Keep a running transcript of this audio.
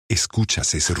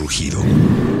¿Escuchas ese rugido?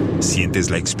 ¿Sientes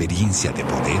la experiencia de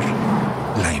poder?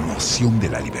 ¿La emoción de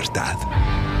la libertad?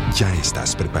 Ya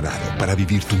estás preparado para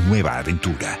vivir tu nueva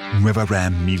aventura. Nueva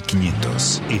Ram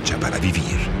 1500, hecha para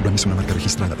vivir. Ram es una marca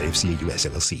registrada de FCA US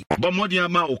LLC. Bomodi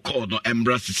ama okono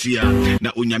embrasisia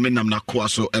na unyame nam na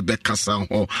kwaso ebe kasa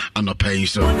ho anopa yi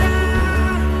so.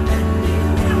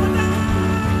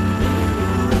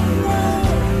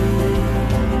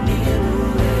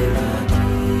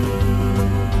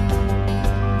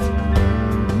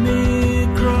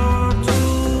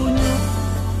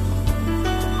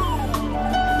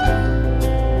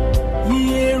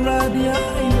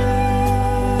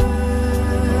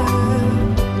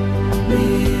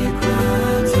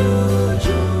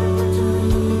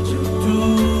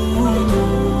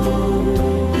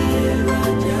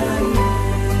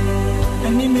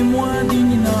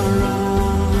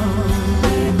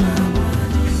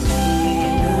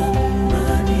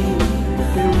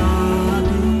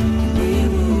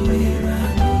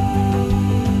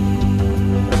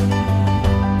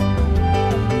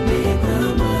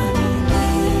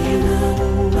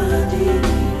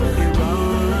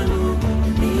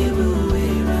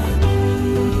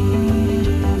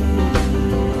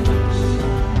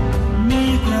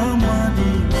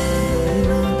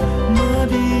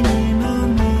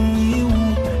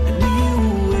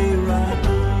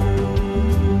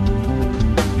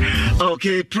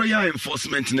 Okay, Prayer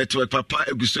Enforcement Network, Papa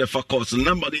Egusefa course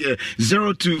number here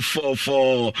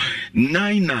 0244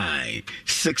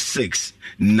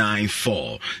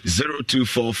 996694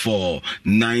 0244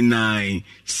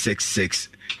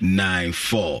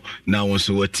 996694. Now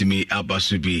also what to me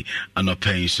Abasubi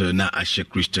Anopa so na Ashe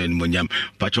Christian Monyam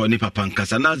Patroni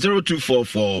Papankasa na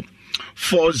 0244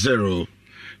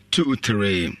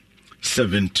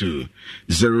 402372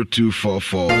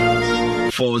 0244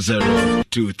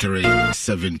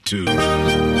 402372.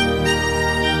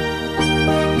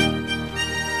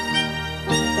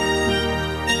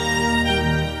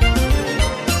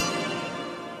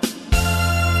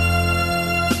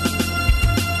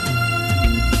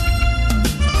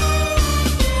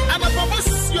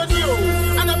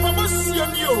 Anopa Bosuo,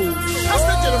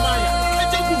 Pastor Jeremiah.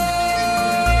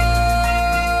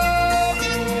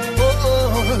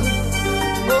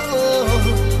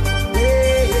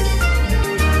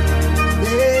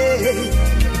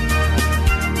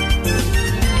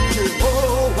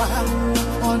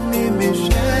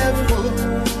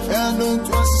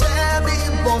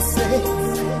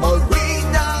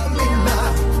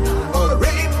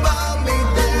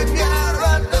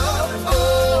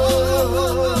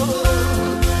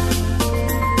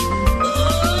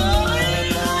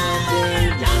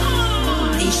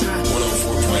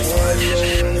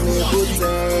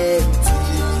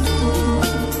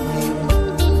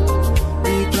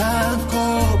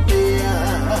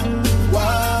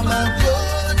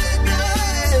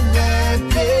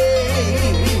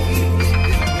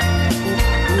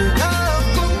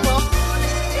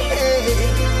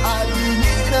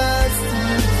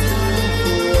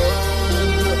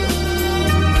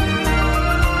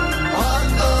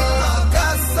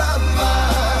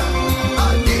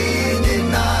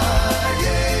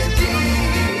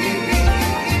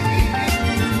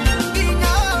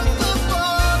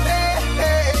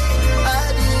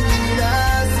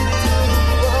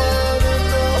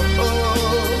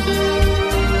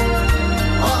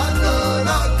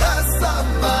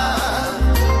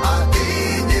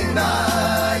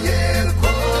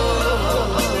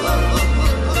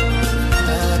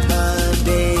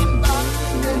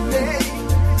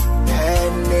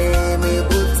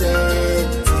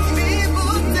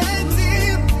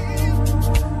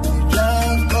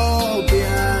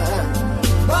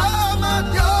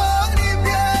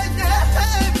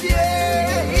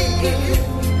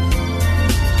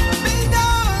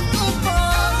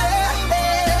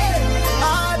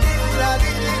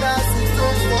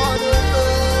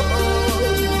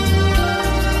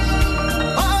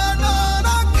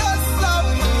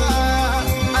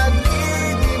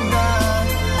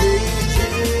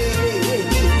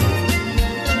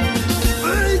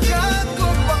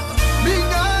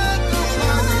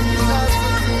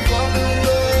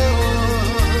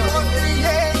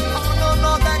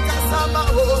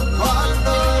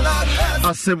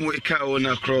 Asem we ka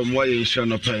ona krom wa yensha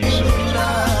no pension.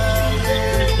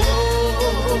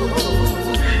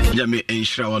 Nyame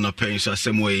enshra wana pension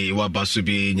asem we wa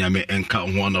basubi nyame enka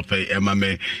ho no pay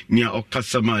emame nya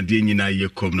okasama de nyina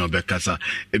yekom no bekasa.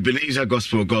 Ebenezer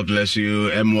Gospel, God bless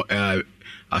you.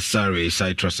 Asare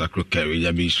Citrus Akrokeri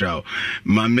Nyame Israel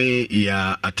Mame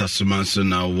ya atasumanso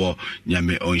na wo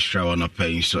Nyame Israel no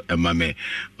pay so emame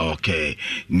okay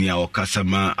nia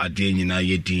okasama ade nyina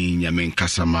yedin Nyame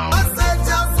nkasama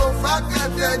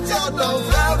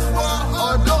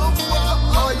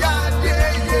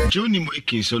Johnny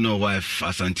Moikin so no wife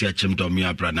Asante Achimdomi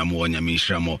Abra na mo Nyame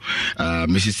Israel mo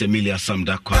Mrs. Emilia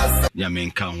Samdakwa Nyame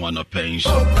nka ho no pay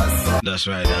so that's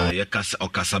right yakasa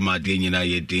okasama ade nyina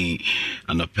yedin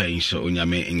ano pay so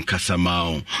Nyame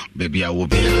nkasama baby awo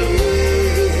be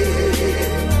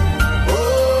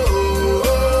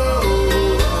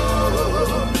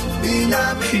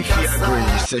Fifi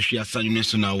agree says she has so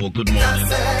now good morning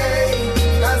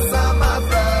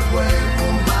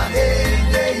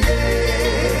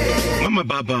Mama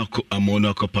Baba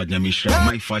Amona Kopadnyamisha,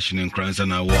 my fashion and crans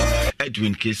and our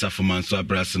Edwin Kesa for Manso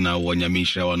Brasana,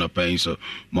 Wanyamisha on a pain so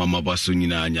Mama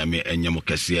Basunina Nyame and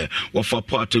Yamokasia. What for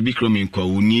part to be croming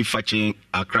Uni fetching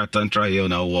a cratan trial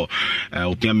now war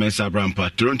Opia Mensa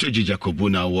Brampa, Toronto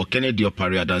Jacobuna war Kennedy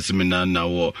Oparia Dansimina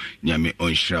now Nyame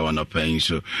on Shra on a pain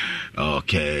so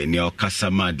okay, Neo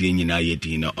Kasama Dinina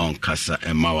Yedina on Casa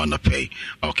and Mawana pay.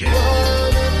 Okay.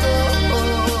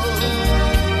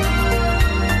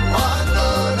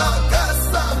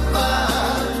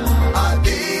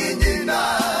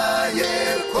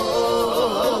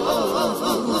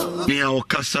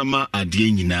 Okasama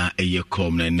adie nyina eye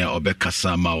kom na ne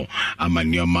obekasama o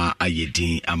amanioma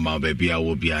ayedin ama baby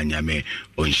awo bi anyame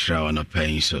onhira ona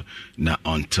pen so na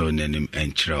onto nanim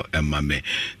enchiro emame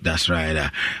that's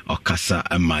right okasa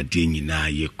ama adie nyina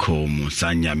ye kom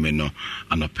sanyame no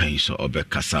anopen so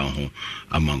obekasa ho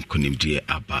amankonimdie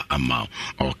aba ama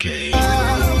okay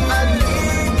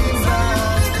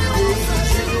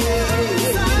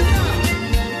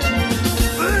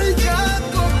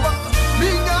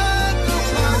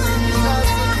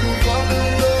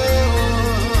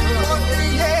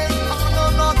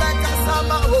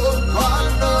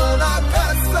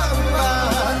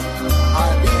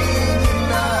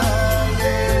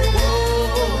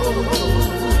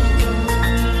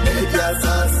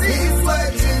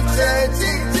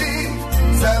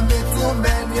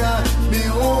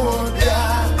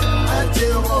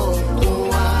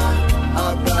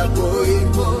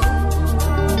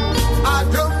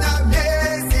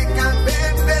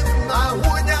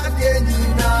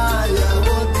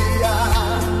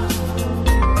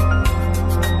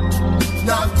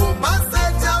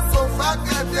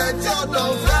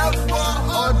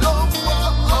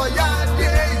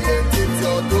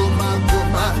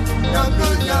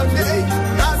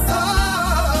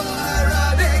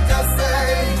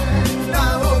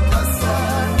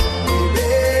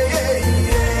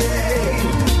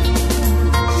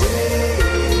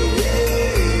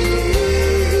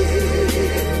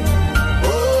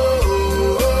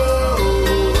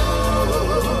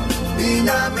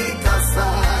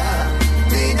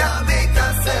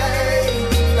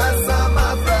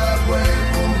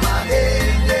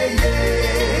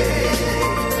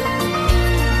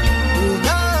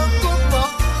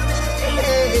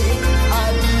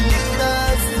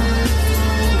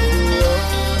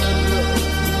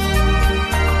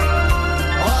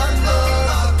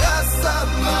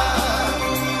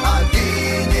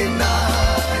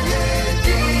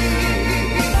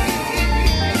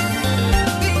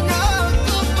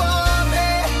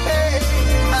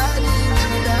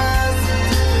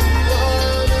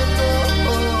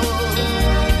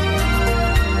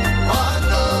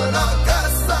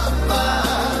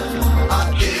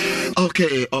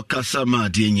Okay, Okasama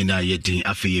Dinina Yedin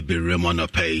Afi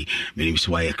Beremona pay, meaning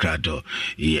Swire Crado,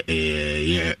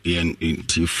 yen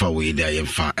into Fawi, I am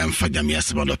far and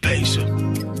Fadamias on the pay.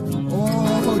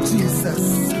 Oh,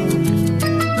 Jesus.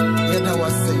 And I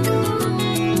was saying.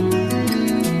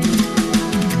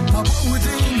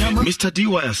 Mr.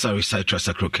 D.Y. Asari Citrus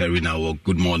Akrokeri now,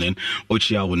 good morning.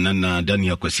 Ochia Wunana,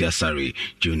 Daniel Kwesi Asari,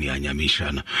 Junior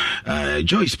Nyamishana.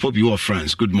 Joyce Pope, your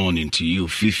friends, good morning to you.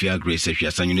 Fifi Grace, if you're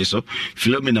saying so.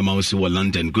 Philomena Mausi,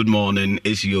 London, good morning.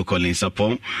 ACO Colin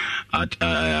Sapon at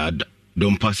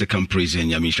Don't pass a prison,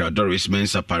 Yamisha Doris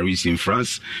Mensa Paris in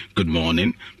France. Good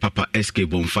morning. Papa SK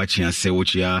Bonfachi and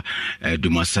Sewuchia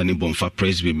Dumasani Bonfa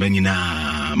Presby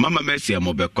Benina Mama Mercy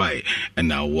Mobekwai and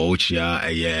now Wochia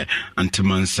a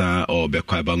Antimansa or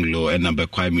Bekwai Banglo and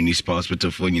Bekwai Municipal Hospital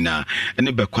for Nina and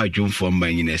the Bekwai June for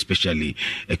Manina, especially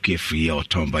a Kefri or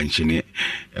Tom Banchini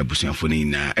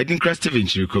Busanfonina. I think Steven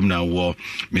Chirikum now war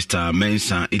Mr.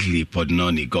 Mensa Italy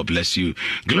Podnoni. God bless you.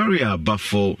 Gloria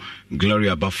Buffo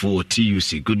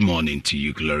TUC, good morning to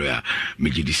you, Gloria.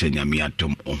 Mejidi senya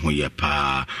miatom ohoye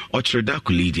pa. Ochreda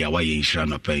kulidia wa yenshra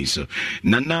no penso.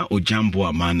 Nana ojambo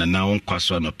amana na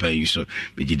onkwaso no pay so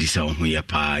me di sa ho ye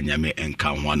pa nyame enka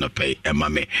ho no pay ema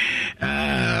me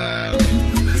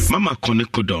Mama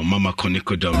Konikodom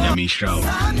nyame shraw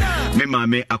me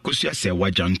mame akosia se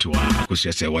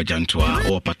wajantoa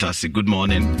or patasi good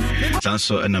morning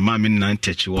sanso na mame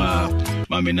nantechiwa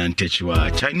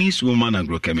Chinese woman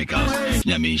agrochemicals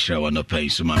nyame shraw no pay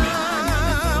so mame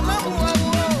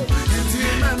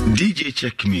DJ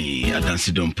check me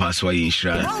adansi don pass wa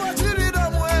inshra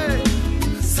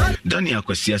Dani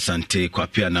akosia sante kwa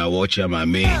pia na watch ya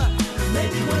mame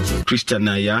Christian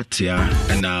Ayatia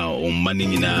and now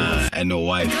Manina and her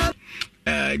wife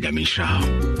Gamisha.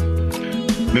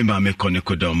 Remember me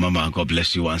Konikodom, Mama, God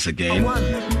bless you once again.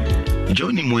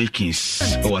 Johnny Moikins,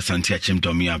 or Santiachim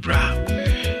Domia Bra.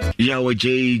 Yawa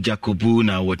J. Jacobu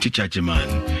na wa teacher Jaman.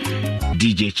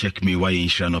 DJ check me why in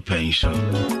Shano Pension.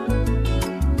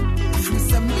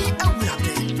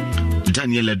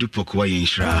 Daniela Dupok why in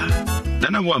Shra.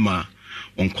 Nana Wama.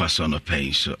 Onkwaso no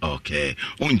pain so okay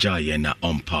onja ye na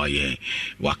ompa ye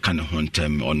wakana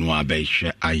hontem onwa be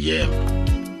hwe aye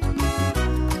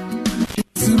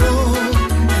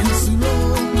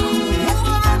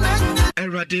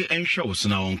Erade enshow so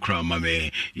na onkra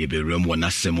mame ye be room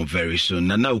wona semo very soon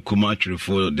na ukuma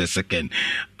for the second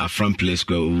a from place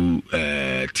go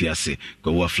tiase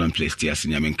go from place tiase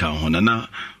nyame kan ho na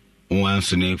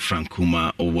once ne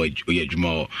Frankuma or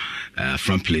Oyejmo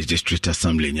from place district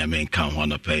assembly nyame kan ho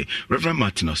no pay Reverend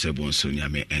Martin Osebon so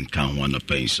nyame en kan ho no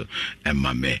pay so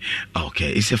emame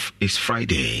okay it's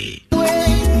Friday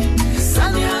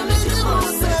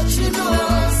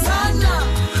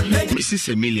Mrs.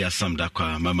 Emilia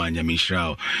Samdakwa Mama nyame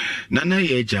shrao Nana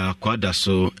yeja kwada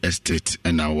so estate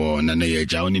and our Nana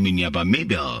yeja oni minyaba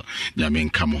Mabel nyame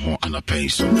kan ho anapay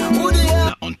so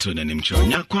na onto na nimcho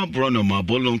nyakwa brono ma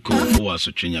bolonko fo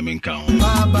aso nyame kan ho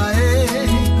baba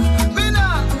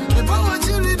mina e bawo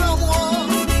chiri do mo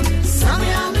sami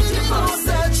amini mo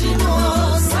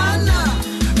sachimo sana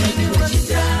maybe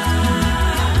wachita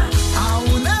I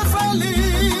will never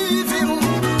leave you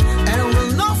and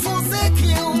will not forsake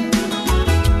you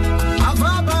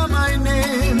Avaba my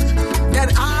name that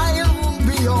I will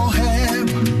be your help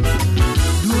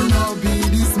do not be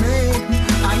dismayed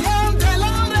I am the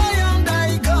Lord I am thy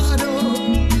God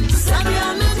sami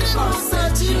amini mo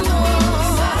sachimo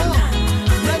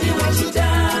maybe wachita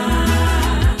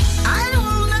I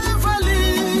will never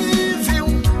leave you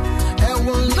and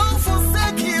will not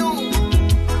forsake you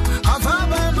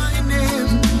Avaba my name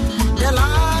that I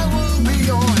will be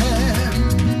your help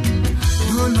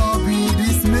do not be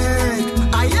dismayed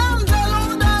I am the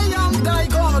Lord I am thy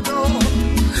God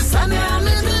Sana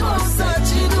amini mo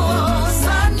sachimo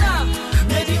sana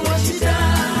maybe wachita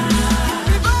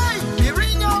me bai me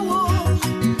rinyo wo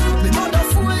me mother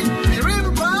fui me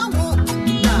rimba wo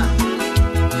na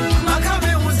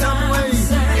makame uzamwe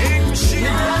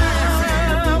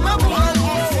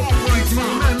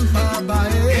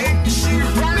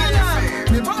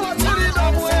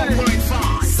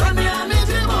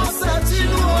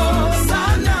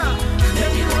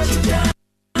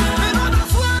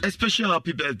A special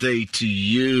happy birthday to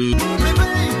you,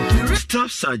 Staff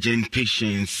Sergeant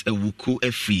Patience Ewuku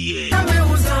Efriye.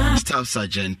 Staff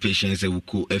Sergeant Patience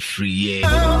Ewuku Efriye.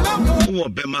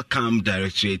 Bema Camp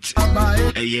Directorate.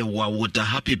 What a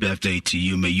happy birthday to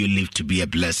you. May you live to be a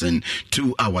blessing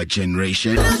to our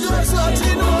generation.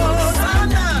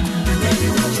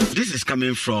 This is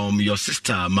coming from your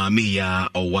sister Mamiya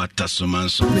Owata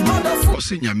Sumanso.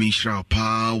 Osinya Mishra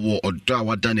Pa wo oda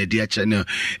wadane dia channel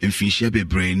mfinhye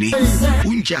bebreni.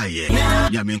 Unjaye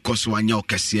nyame nkoso anya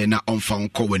okese na omfa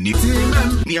nko wani.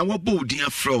 Ni awabo dia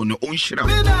fro no onhira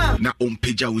na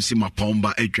ompeja unsi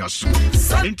mapomba adwaso.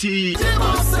 Enti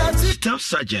Staff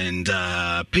Sergeant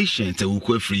Patient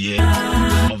Ewuku Efriye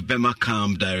of Bema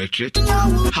Camp Directorate.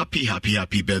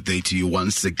 Happy birthday to you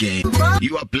once again.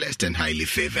 You are blessed and highly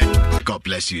favored. God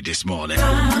bless you this morning. MC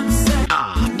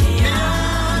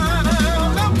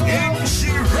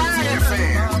Ryan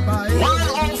FM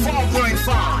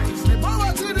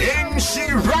 104.5.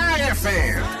 MC Ryan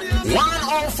FM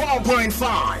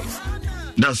 104.5.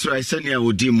 That's right. Senya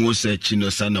odi mo se chino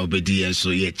sana obedi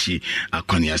enso yechi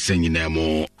akwani asenyina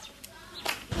mo.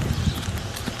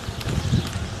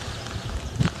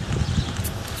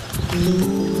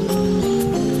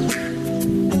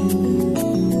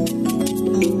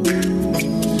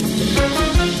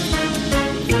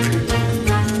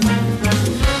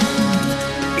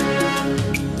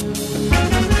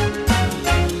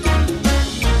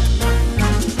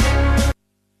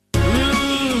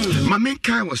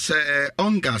 Mamenkai was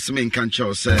ongas main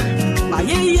cancho say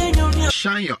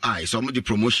shine your eyes. Some of the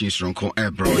promotions from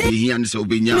Air Bro. He and so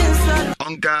be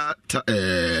Onga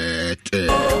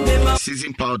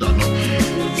season powder no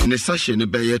ne sachet ne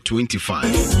be 25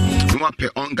 no wape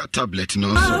onga tablet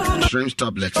no so shrimp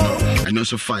tablet no and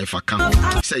also 5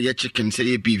 account say your chicken say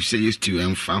your beef say your stew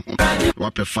and fa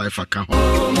wape 5 account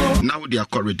now they are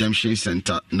called redemption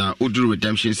center na udu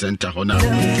redemption center ho na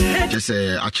just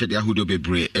say actually ahudo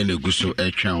bebre ene guso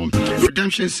etwa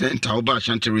redemption center oba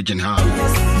Ashanti region ha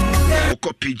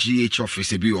oko PGH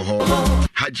office bi ho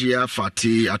Hajia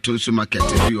Fati Atonsu market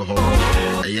bi ho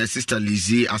sister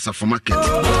Lizzie Asafo market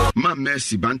Ma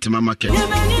Mercy Bantama market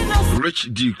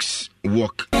Rich Dukes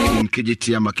walk in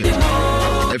KJT market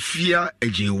Efia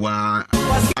Ejewa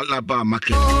Alaba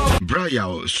market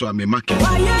Braya Swami market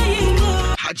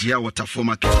Hajia Waterfall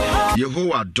market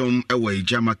Yehowa Dom Ewa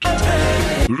Ija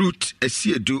market Root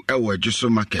Esiedu Ewa Juso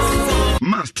market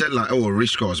Ma Stella Ewa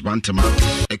Rich Course Bantama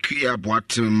Ekia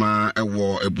Boatima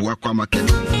Ewa Ebuakwa market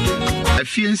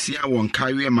Efiensia won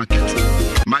Kaiwe market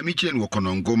Mami Jane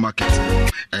Wokonongo market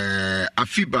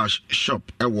Afiba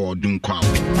shop Ewa Dunkwa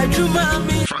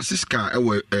Francisca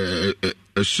Ewa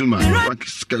Suma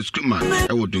Francisca Skuma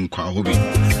Ewa Dunkwa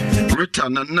Hobi Rita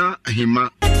Nana Hima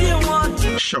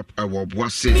shop Ewa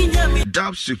Boise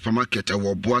Dab supermarket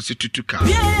Ewa Boise Tutuka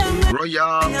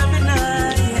Royal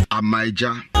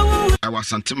Amaija Ewa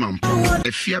Santimampo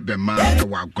Efia Bema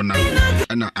Ewa Gona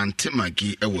Ena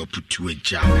Antimagi Ewa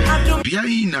Putueja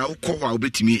Biai na ukowa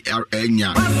ubetimi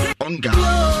enya Onga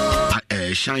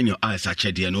shine your eyes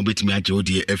achedi and ubetimi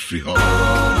ajodi every ho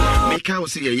Make I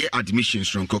say ye admissions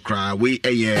from Kokra we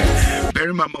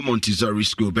Berry Mama Montessori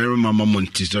School Berry Mama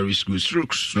Montessori School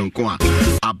from Kwa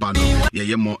Abano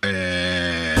ye mo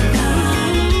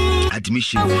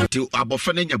admission to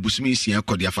abofane nya busumi sia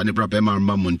kodi afane bra Berry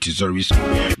Mama Montessori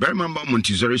School Berry Mama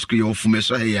Montessori School of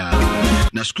fumeso ya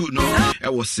na school no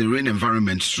it was serene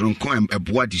environment from Kwa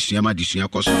eboa disua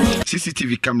koso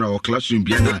CCTV camera or classroom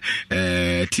bia na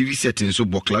TV settings so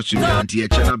bo classroom bia anti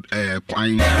channel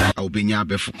kwan obenya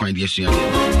befu kwan de asua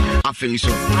afei so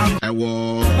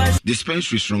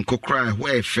dispensaries from Kokra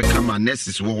where fekama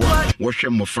nurses wo hwe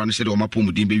mofra no se de o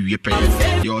mapomudin be wie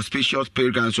pay your special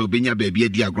programs obenya ba bia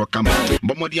di agro kama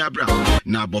bomodi abra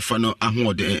na abofa no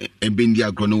ahode embendi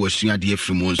agro no wasua de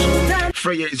afrimu nso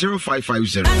frey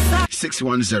 0550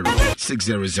 610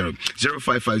 600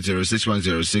 0550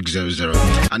 610 600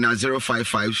 and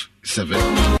 0557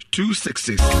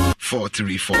 266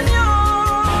 434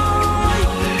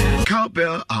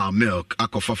 Cowbell milk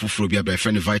akofa fufuro bia be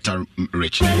friend vital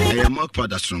rich milk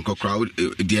powders from Kokra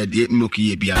de milk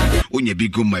ye bia onye bi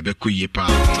go ma be koye pa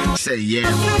say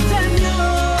yeah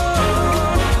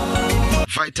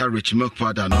Vital Rich milk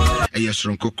powder no yes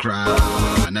from Kokra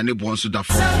anane bo nso da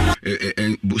fo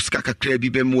buska kakra bi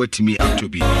be mo atimi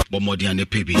atobi bo modi ane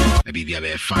pebi na bibia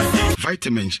be fine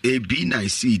vitamins A B 9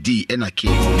 C D and a K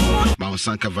ma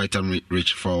sanka Vital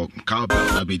Rich for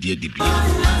cowbell na be die dibi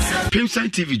Pimsan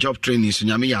TV job training so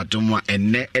nyame ya domwa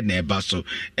enne eba so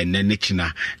enne ne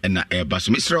china na eba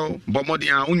so misro bo modi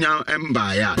an unya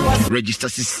emba ya register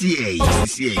CCA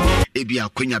ebi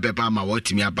akonya beba ma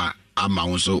watimi aba ama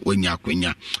wonso onya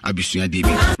akwenya abisua de bi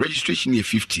registration ye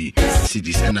 50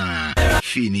 cedis na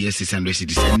fee ni 600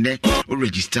 cedis ne o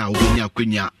register onya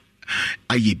akwenya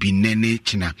aye bi nene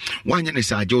china wanya ne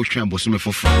sa aje o hwan boso me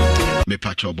fofo me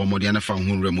pacha obomodi na fa hu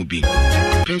nremu bi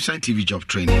Pimsan TV job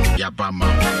training ya ba ma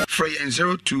free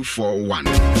 0241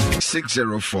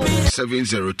 604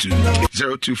 702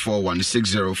 0241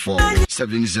 604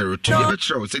 702 you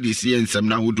better say this year nsem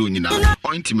na hodo nyina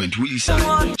ointment wheezer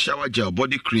shower gel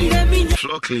body cream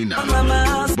floor cleaner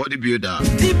body builder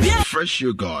fresh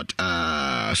yogurt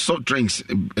soft drinks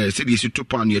say this to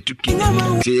pan you to keep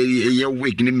say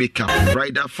wig ni makeup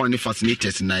rider funny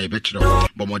fascinators na better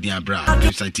bomodi abra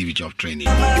Pimsan TV job training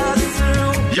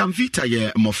Yam Vita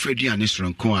ye mofredi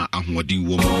anisron ko a ahodi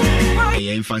wo mo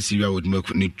e infancy we would make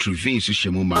nutrivin so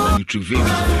shemu ma nutrivin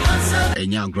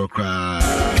enya agrokra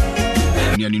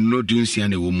nyani no dunsia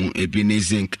na wo mu ebi ne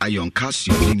zinc iron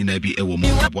calcium nyina bi e wo mu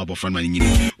aboabo fan man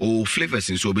nyini o flavors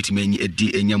nso obetime enyi edi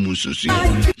enya mu nsunsu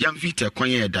Yam Vita kwan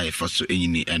ye dai fa so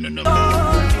enyini enono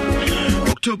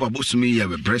October bosumi ya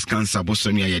breast cancer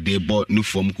bosumi ya de bo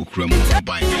nufom kukramu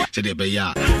bai se de be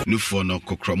ya nufo no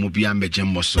kukramu bia meje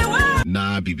moso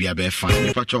na bibia be fa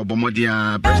pacha obomodi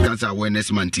breast cancer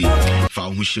awareness month fa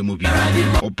hu hyemu bi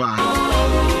oba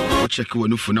o check wo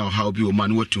nufo na how bi o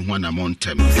man watu ho na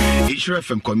montem Israel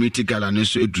FM community gala no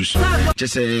so edruso je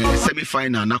se semi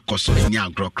final na koso nya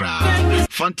agrokra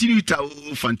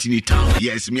Fantinita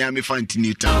yes me am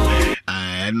Fantinita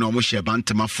no mo she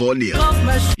bantama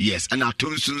 4 yes and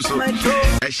atunsun so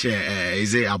ehye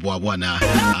is aboabo na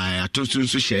atonsu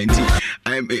nso hye nti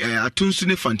atonsu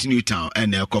ne Fantini Town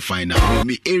and Eco Final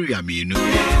me area me no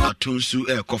atonsu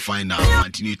Eco Final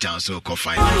Fantini Town so Eco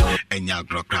Final enya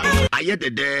grokra aye de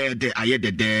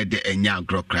enya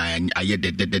grokra aye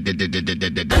de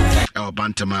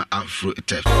bantama afro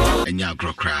tef enya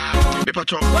grokra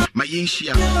bepacho ma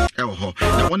yenhia ho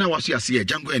na wona waso ase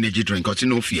Jungle energy drink or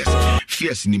no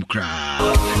fierce nim kra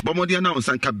bomodia na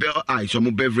onsanka bell eye so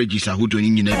mo beverages ahodo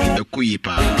nyina bi ekoyi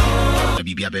pa na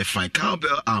bibia be fine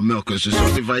cowbell milk so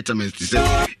the vitamins to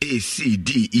say A, C,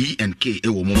 D, E and K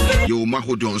yo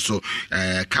mahodo so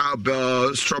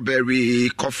cowbell, strawberry,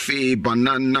 coffee,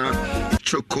 banana,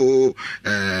 choco,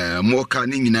 mocha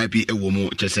ni nyina bi ewomo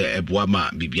just say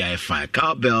eboama bibia e fine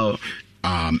cowbell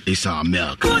is our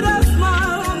milk.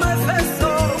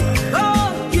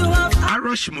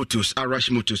 Arash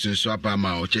Motors in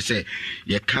Swabama, or just say,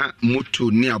 ye can't moto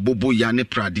near Bobo Yane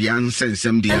Pradian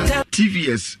Sensem dia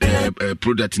TVS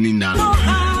product Nina.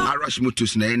 Arash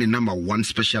Motors na any number one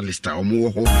specialist or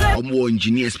more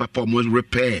engineers, papa more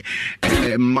repair,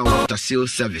 water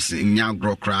sales service in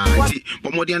Yagro Cry.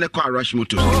 But more than a car Arash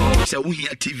Motors. So we hear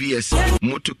TVS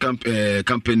motor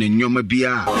company in Yoma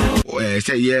Bia,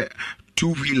 say, yeah.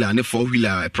 2-wheeler and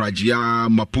 4-wheeler Prajia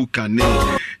Mapuka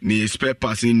ne spare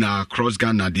parts in cross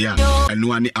Ghana there and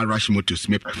no any Arash Motors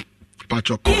me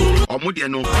Pachoko omode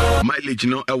no mileage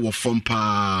no e wo form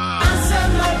pa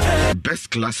best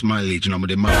class mileage no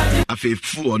de ma afi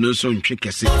fu no so ntwe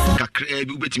kese kakra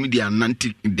bi betimi dia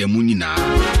nanti demu nyina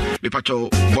me pacho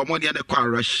bomode de kwa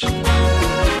Arash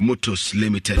Motors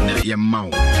Limited na ye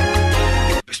mawo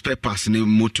spare parts ne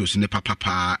motors ne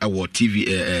papa ewo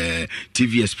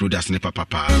TVS products ne papa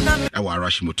ewo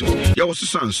Arash Motors ya wo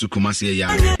so ansu kumase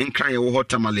ya nkran ye wo hot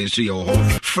tamale so ye wo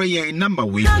free number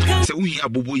we se wo hia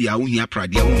bobo ya wo hia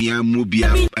prade wo hia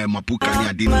mobia mapuka ne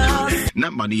ade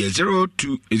number ne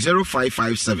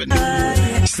 0205557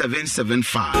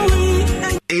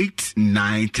 775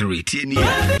 893 tieni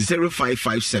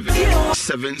 0557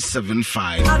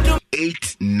 775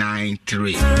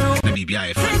 893 na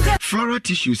bibia floral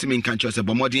tissue se men kan cho se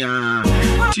bomodia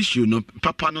tissue no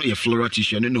papa no ye floral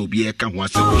tissue no na obi e ka ho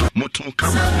ase moton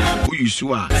kam wo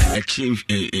yusu a e chin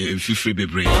fifre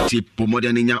bebre ti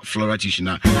bomodia nya floral tissue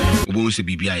na obo se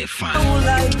bibia e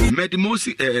fine Medimos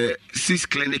 6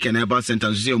 clinic and herbal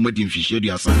center so o madi mfihie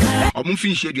duasa o mo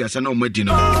mfihie duasa na o madi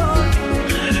no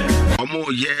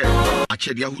omo ye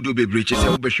achede ahudo bebre che se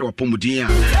wo behwe opomudin a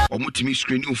omutimi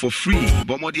screen you for free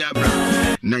bomodi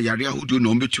abra na yare ahudo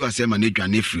no mbetu asema na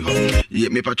dwane free ho ye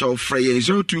me pacho frey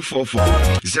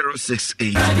 0244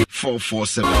 068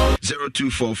 447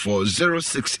 0244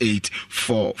 068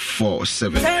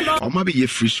 447 omo be ye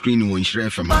free screen wo nhire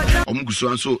fm omuguso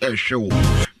anso ehwe wo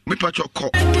me pacho ko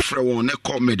frɛ won ne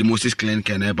ko Medimos clinic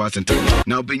and herbal center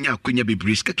na obenya akonya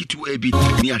bebre ska kitu abi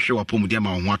ni ahwe wapomudi ama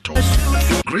ho ato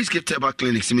Grace Gift Herbal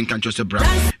Clinic simin kan chose bra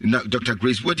na Dr.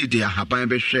 Grace what did they haban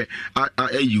be hwe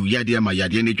ayu yade ama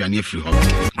yade ne dwane afiri ho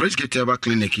Grace Gift Herbal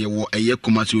Clinic ye wo eye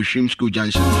Kumasi Oshim School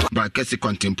Junction Brakasi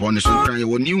Contemporary so kan ye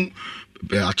wo new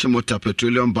Achimota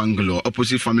Petroleum Bungalow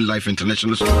opposite Family Life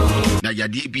International School na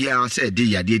yade bia say dey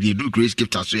yade dey do Grace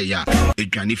Gift aso ya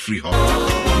edwane free ho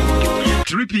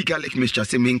 3P garlic mixture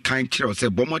say main kind chiro say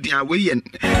bomodia we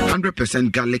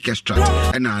 100% garlic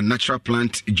extract and a natural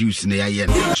plant juice na yen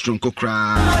strong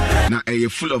kokra na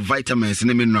full of vitamins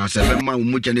and minerals e ma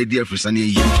umuja na dia frisa na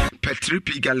yen per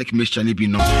 3P garlic mixture ni bi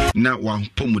no na wa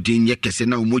pomudin ye kese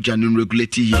na umuja no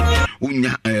regulate yi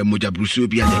unya moja brusu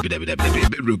bi anya be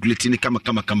regulate ni kama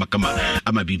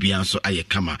ama bibia so aye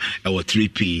kama e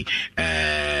 3P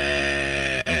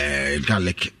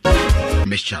garlic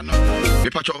mixture no be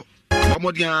pacho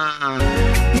Omodia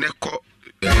neko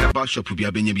herbal shop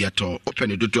bia benya bia to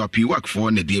open dodo api work for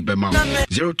na de bema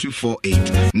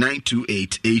 0248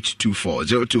 928 824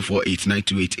 0248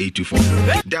 928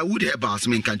 824 Dawood herbals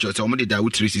men kan cho omode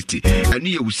Dawood 360 anu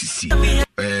ye wusisi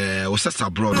osasa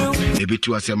abroad e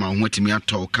betu asema hwatimi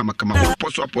ato kama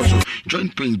poso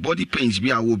joint pain body pains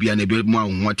bia wo bia na be mu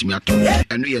hwatimi ato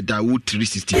anu ye Dawood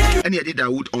 360 anu ye de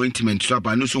Dawood ointment so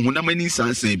aba no so hunamani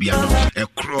sansan bia no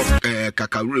ekro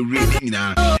kakarure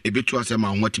nyina e betu asema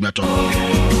hwatimi ato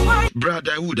Brother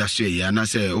Dawood asay ya na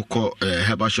say ukọ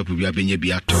herbal shop bia benye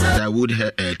bia to Dawood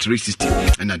 360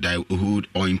 and a Dawood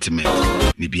ointment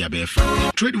ni bia be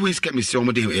fa trade winds chemist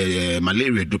omode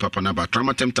malaria do papa na ba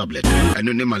traumatem tablet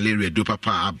eno ne malaria do papa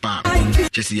aba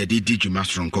chese ye di djuma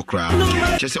strong kokra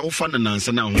chese ofa na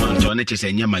nansa na ho anto na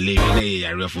chese nya malaria na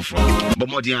yare foforo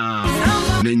bomode a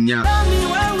na nya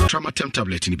Tramatem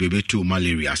tablet in baby to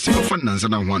malaria. See of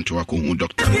Nanzana want to work on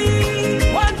doctor.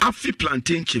 Afi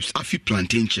plantain chips.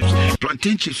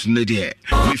 Plantain chips ne there.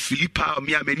 We Philippa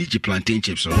me manage plantain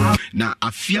chips. Now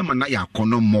afia manaya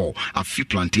kono more. Afi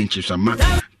plantain chips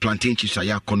plantain chips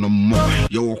aya kono more.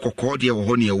 Yo kokko dia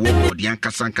wo ne wo di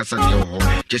ankasa dia wo.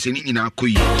 Jese ni nyina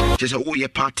koyi. Jese wo ye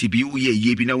party bi wo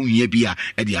ye bi na wo hia bi a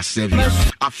e dia serve.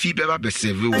 Afi beba be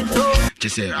serve wo.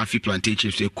 Jese afi plantain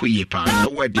chips e koyi pa. No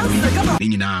wedding ni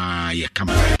nyina ye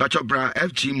kama. But your bra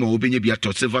FG mo obenye bi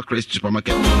ato Silvercrest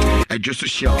supermarket. E just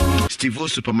shell Stevo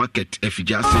supermarket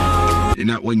efijase.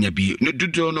 Na wonya bi no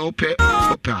dudo no pe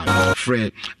opa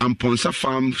Fred Amponsa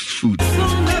Farm Food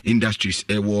Industries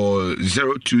e wo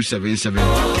 0277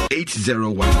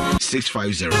 801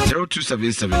 650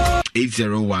 0277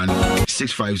 801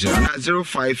 650 and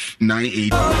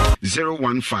 0598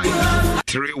 015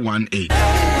 318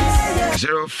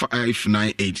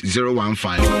 0598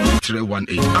 015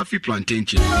 318. Afi plantain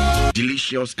chip,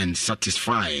 delicious and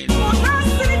satisfying.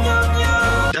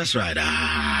 That's right.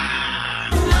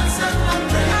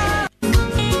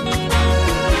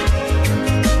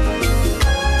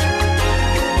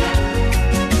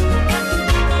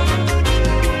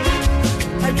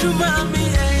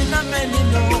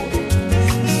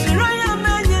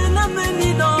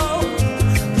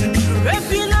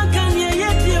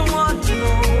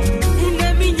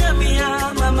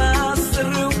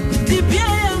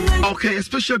 Okay, a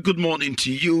special good morning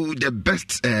to you, the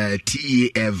best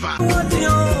tea ever.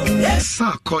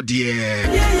 Sir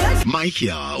Codier,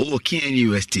 Michael, Ken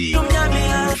UST,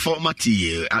 former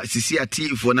tea, Cecilia tea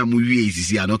for Namuvi,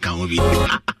 Cecilia no Kamovi.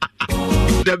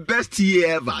 The best tea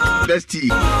ever, best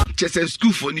tea. Just a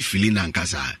school for any feeling and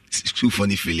casa, school for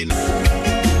any feeling.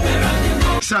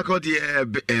 Sir Codier,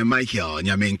 Michael,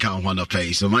 Yamen Kan one of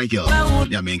pay, so Michael,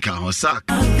 Yamen Kan Sack.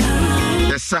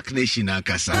 The Sack Nation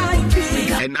Akasa.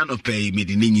 And none of pay me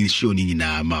the Nini show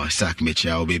Nina Ma Sack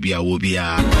Mitchell, baby. I will be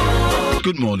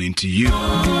good morning to you.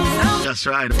 That's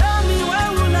right.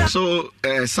 So,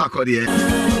 Sarkodia,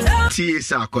 T.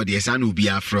 Sarkodia, Sanu be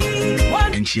afro,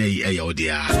 and she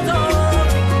Ayodia.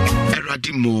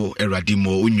 Eradimo,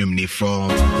 Unyumni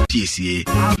from TCA,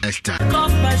 Esther. Turn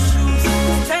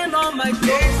on my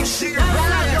clothes.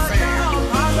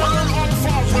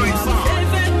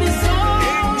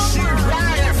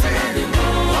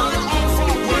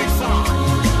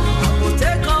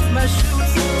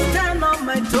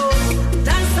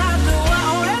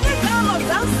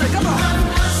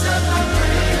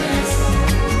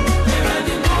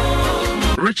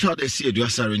 Richard is here, do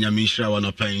us a Nyamisha one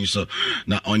of pain so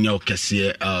na onyo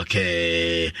kese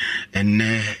okay and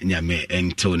nyame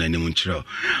and tone and muntro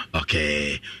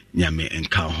okay nyame and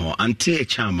cow ante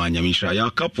chama Nyamisha ya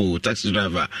couple taxi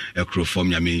driver a crew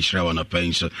from Nyamisha one of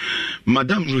pain so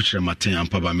Madam Richard Martin and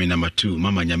Papa me number 2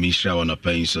 Mama Nyamisha one of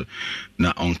pain so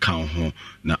na on cow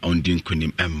na on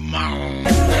dinkunim emma.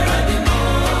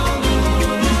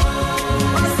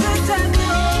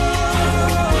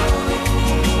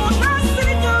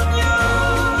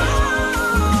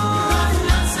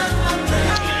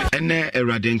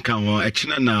 Eraden kan ho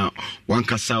echina na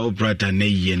wankasa o brother na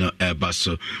yie no eba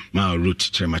so ma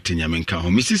root chematenya men kan ho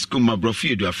Mrs. Kuma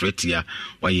Brofi edu afretia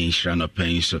wa ye nhira no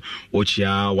pan so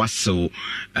ochia waso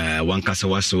wankasa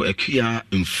waso akua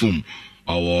mfum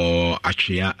owo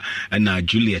atwea na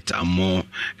Juliet Amo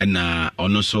na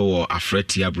ono so wo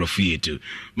afretia Brofi edu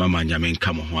mama nyamen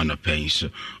kan ho no pan so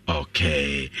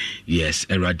okay yes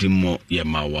eraden mo ye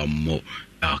ma wa mo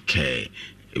okay.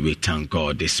 We thank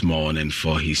God this morning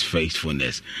for his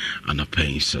faithfulness and a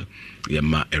pain so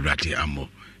yama erati amo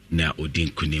na odin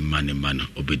kunim man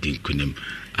obedin kunim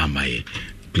amaye.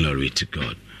 Glory to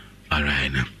God. All right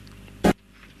now.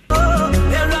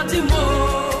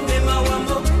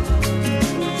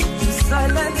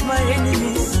 Silence my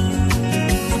enemies.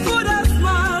 Put a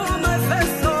smile on my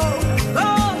face.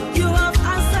 Oh, you have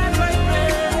answered my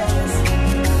prayers.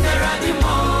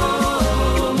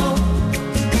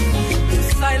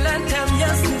 Silent them,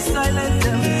 yes, silent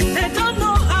them. They don't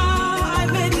know how I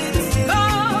made it.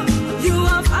 Oh, you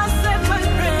have answered my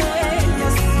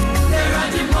prayers.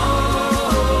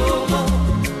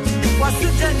 What's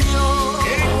it in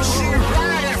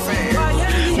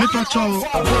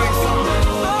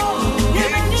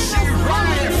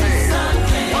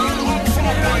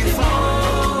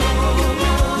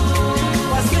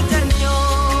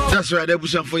That's right,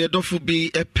 ebusan for your dofu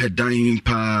be a pedain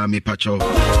pa me pacho.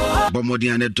 Bomodi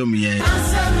and domie.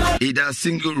 Either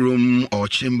single room or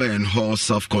chamber and hall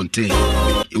self-contained.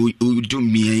 You do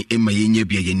me in my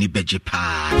be a ni beje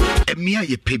pa. E mia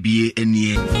ye pebie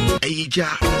enie.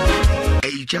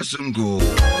 Eija zungo.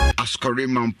 Askore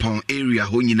mampon area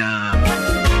honina.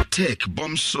 Tech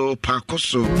Bomso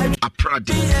Pakoso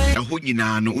Aprade ɛho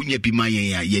nyinaa no unya bi ma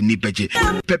yɛn a yɛni bɛgye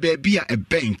pɛ baabi a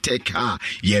ɛbɛn tech a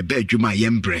yɛbɛ adwuma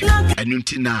yɛmbrɛ ɛno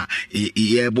nti na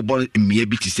yɛbobɔ mmea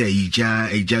bi te sɛ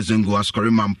ɛgya zongo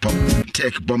asɔre mampɔ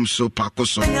tech Bomso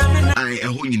Pakoso ai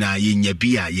ɛho nyinaa yɛnya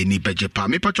bi a yɛni bɛgye pa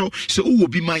mepatwɔ sɛ wowɔ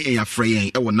bi ma yɛn afrɛ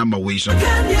yɛn ɛwɔ number way so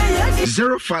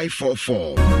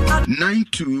 0544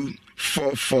 92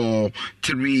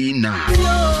 4439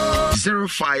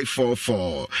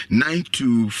 0544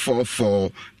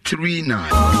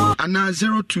 924439 and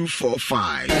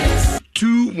 0245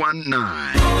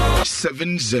 219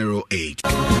 708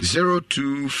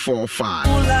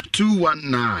 0245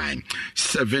 219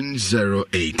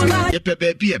 708 Yepe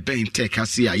baby a ben tech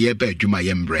asia yebe adwuma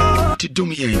yembre ti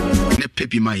dum yen ne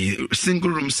pepi my single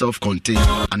room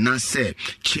self-contained and I say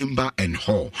chamber and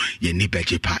hall ye ni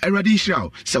beje pa eradi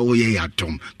shao so wo ye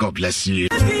adom. God bless you.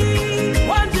 One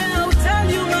day I'll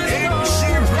tell you my story.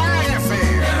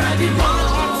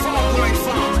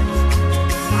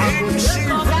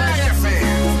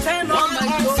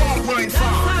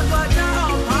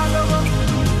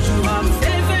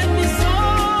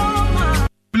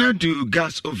 Do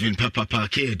gas oven papa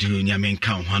ke do nyamen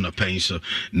kan ho no pen so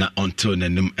na onto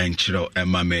nanum enchiro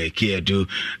ema me ke do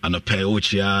anopa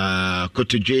ochia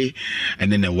kotodwe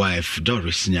and then a wife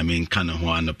Doris nyamen kan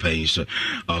ho no pen so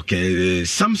okay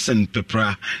Samson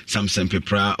Pepra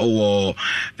o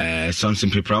Samson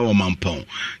Pepra o mampon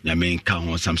nyamen kan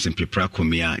ho Samson Pepra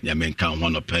komia nyamen kan ho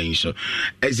no pen so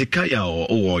Ezekiah o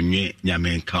onwe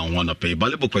nyamen kan ho no pen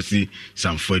balebo kwasi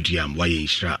samfoduam waye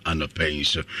nhira anopen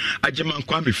so ajeman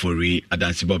kwame Fori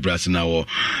Adansi Bobras now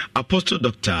Apostle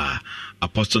Doctor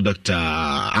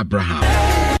Abraham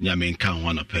Nyamen kan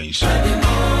wana pension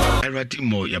Eradi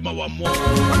mo yamawa mo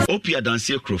Opi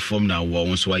Adansi Krofom na wo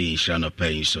nso aye nhira no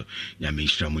pension Nyamen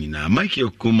nhira mo nyina Mike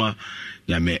Okuma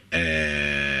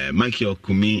Mike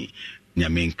Okumi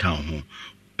Nyamen kan ho.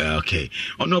 Okay.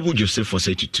 Honorable Joseph for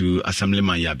 72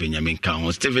 Assemblyman ya Benjamin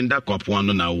Kan Stephen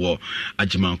Dakwapuano na wo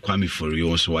Ajiman Kwame for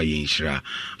you so aye nhira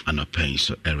anopen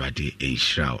so erade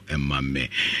nhira emame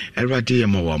erade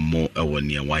emawa mo ewo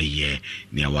ne waye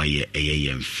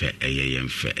eyeyemfe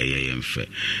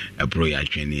ebro ya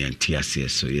twene antiase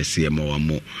so yesi emawa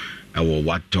mo ewo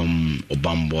watom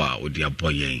obambo a odi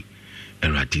aboyen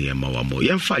erade emawa mo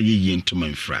yemfa ye ntoma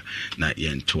mfra na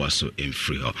yentoa so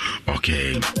emfri ho.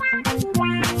 Okay.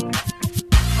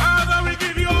 Father, we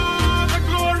give you all the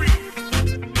glory.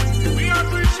 We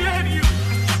appreciate you.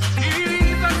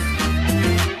 Jesus.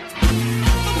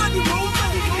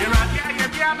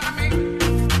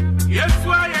 Yes,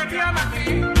 why you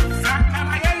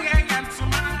Sakana and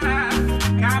Sumana.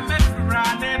 Kamet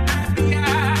Rane Pia.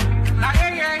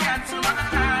 Laye and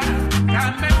Sumana.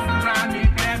 Kamet Rane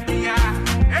Pia.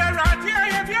 Eratia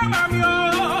Yamamio.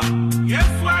 Yes,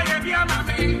 why you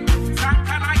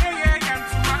Sakana and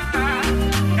Sumana.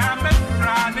 Kamet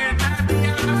Rane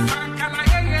Pia. Sakana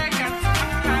and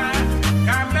Sumana.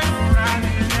 Kamet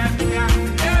Rane Pia.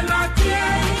 Eratia.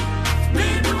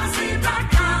 Need to see that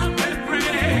Kamet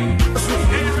pray.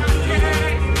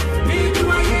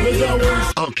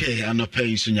 Okay, I'm not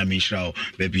paying so nyamishrao.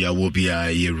 Baby, I will be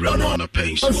a year round on a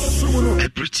paying so. A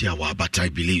pretty hour, but I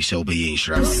believe so be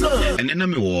insurance. And then I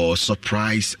was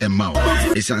surprise amount.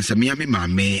 It's answer me,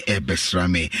 mammy, a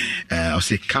besrame. I'll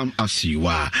say, come as you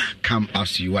are,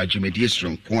 Jimmy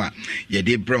strong qua. Ye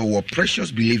de bro,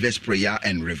 Precious Believers Prayer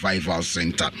and Revival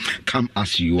Center. Come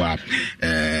as you are.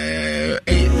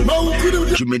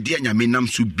 Jumedia Yaminam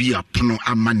to be a pno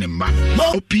amanema.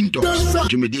 Open doors.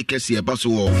 Jumedia Kessi a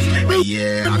basso.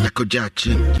 Yeah,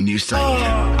 Anakojachi, New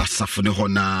Side, Asafone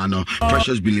Honano,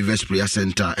 Precious Believers Prayer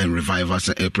Center and Revival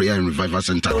Prayer and Revival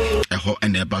Center, a ho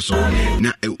and a basso.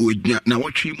 Now,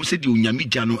 what you said, you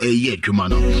Yamijano, a year,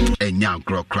 Jumano, and now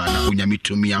grow cry, Unyami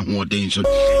to me, and who danger,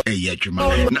 a year,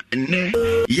 Jumano. Ne,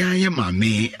 ya,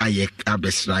 mammy, I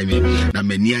abesrime,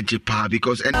 Namenia Japa,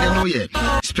 because, and then, oh, yeah,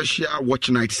 special watch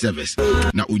night service.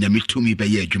 Now, Unyami to me, by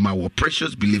year, Juma,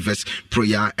 Precious Believers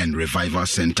Prayer and Revival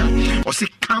Center. Or say,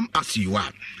 come as you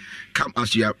are. Come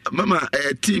as you are. Mama,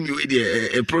 team, you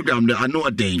a program that I know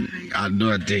a day.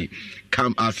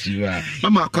 Come as you are.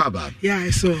 Mama Kwaba. Yeah,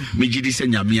 so. Mijidi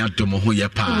senya mi atomo ho ye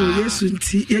pa. Oh, yes,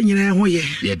 nti ye nyina ho ye.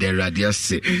 Ye de radio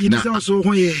se. Na so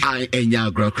ho ye. I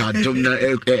enya agrokra dom na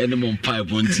enemo pipe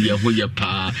nti ye ho ye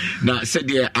pa. Na said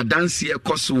the adanse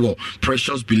ekoso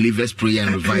Precious Believers Prayer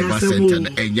and Revival Center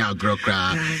enya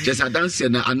agrokra. Just adanse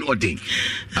na anodin.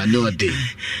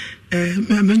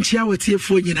 Menchia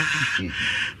watiefo nyina.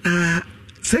 Na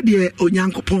said the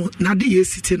onyankopon na de ye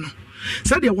siti no.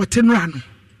 Said the watenra no.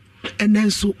 And then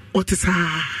so what is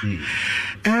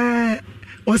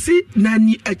osi na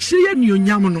ni akyire ni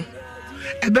onyam no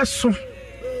ebeso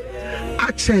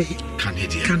ache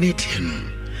Canadian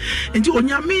enti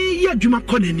onyame ye adwuma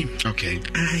kɔ n'anim okay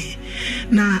ai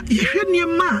na yehwe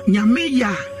niema nyame ya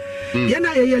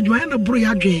yana ye adwuma yana bro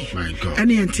ya dwen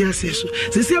ene enti ase so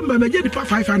sese mba meje nipa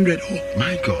 500 ho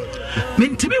my god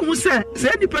mentimi hu se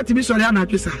nipa timi sɔre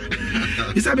anadwe sa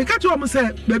isa me ka to mo se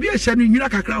ba bi ehya no nwira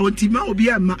kakra ho ntima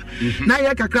obi ama na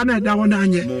ye kakra na da ho na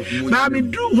anye ba me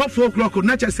du ho 4 o'clock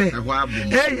na che se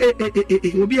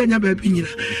obi anya ba bi nyina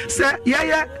se ye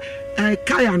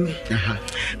kaya no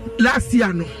last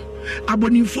year no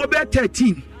abonimfo be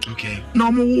 13 okay na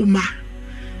omo woma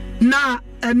na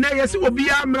ene yesi obi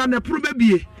amra na pro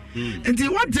bebie enti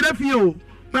won terafie o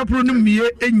na pro no mie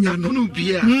enya no no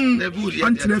bia na buri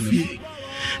on terafie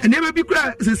ene be bi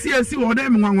kura se CSC wo na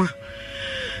menwanwa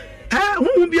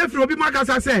hu bi afiro bi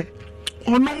makasa se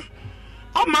ono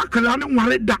o makala ne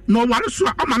nware da na ware so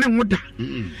a ma ne nwoda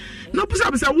no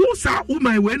pusa wo sa wo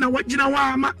mai we na wagina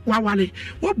wa ma wa wale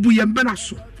wo bu ye mbe na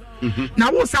so na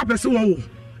wo sa pese wo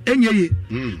enyeye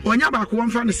onya ba ko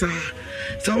wonfa ne sa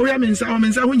wo ya mensa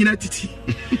ho nyina titi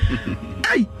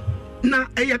ai na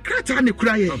eye krata ne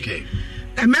kura ye okay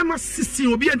emema sisi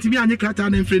obi antimi anye krata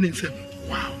na mfre ne nsem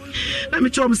wow na me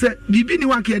chom se bibi ni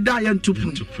wanke da ya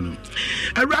ntupunu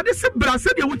awurade se bra se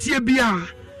de wotie bia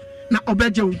na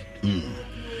obeje wo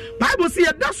Bible say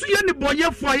that so ye ne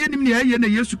boyefo aye nim ne aye na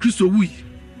Yesu Kristo wu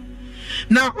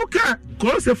na okay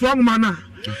Colossians 4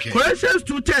 Colossians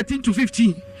 2:13 to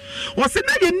 15 was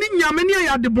na ye ni nyame ne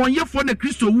ya de boyefo na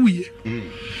Kristo wu ye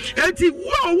enti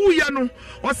wu ye no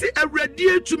o se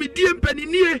awurade atumi die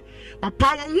mpanini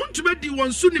papa won tuma di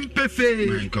won so nim pefe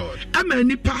my god ama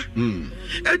nipa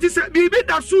enti se bibi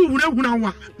da so hunahuna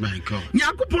wa my god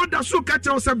Nyankopon da so ka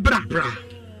che o se bra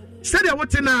said I want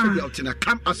to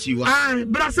come as you are.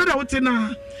 But I said I want to.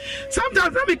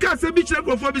 Sometimes I can't say bitch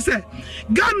go for me say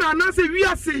Ghana na say we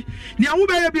are say nia wo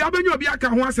be be abanyo bi aka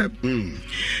ho asem.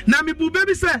 Na me bu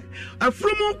baby say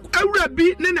afrumu awura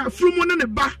bi ne na afrumu ne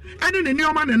ba ene ne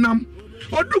neoma ne nam.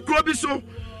 Odu kro bi so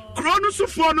kro no so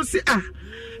fo no say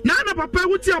na papa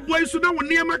wuti aboy so na wo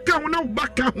neema ka ho na wo ba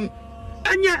ka ho.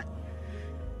 Enye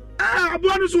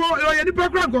aboa no so ye ni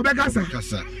pakra go be kasa.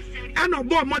 Ana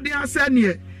bo modern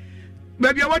asane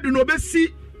baby awadu no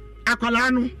besi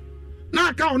akwala no na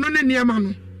aka ono ne niema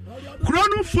no kro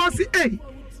no force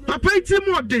papa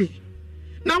itimu ode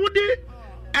na wodi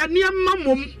eniema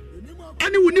mom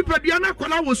ene woni padua na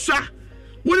akwala wo sua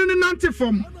woni ne nante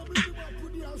fom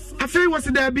afei was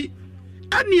there bi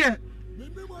ene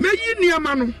meyi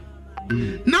niema no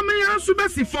na me yanso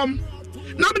besi fom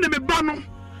na me me ba no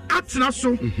atena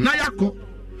so na yakọ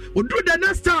odu the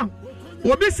next time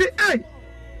obi say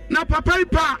na papa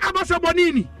ipa abasa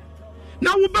bonini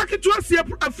na wo back to us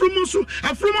afrumu so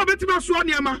afrumu betima so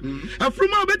aniema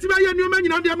afrumu betima ye nioma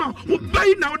nyina de ma wo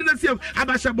bai na wo de na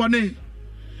abasa boni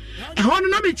ehon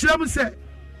na me kire mu se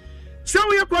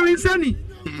wo ye kwari nsani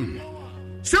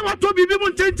se wo to bibi mu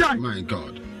ntentan my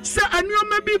god se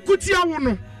anioma bi kutia wo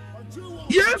no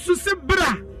Yesu se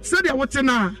bra se de wo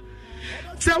tena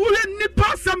se wo le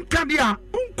nipa sam kadia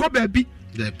unko baby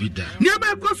da bida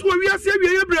niema ekoso wo wiase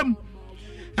awie ebram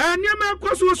niema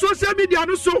ekoso social media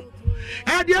no so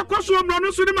de ekoso omro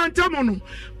no so ne mantamo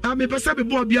no me pesa be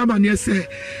bo bia ma ne se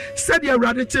de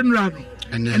awrade chenra no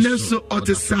and so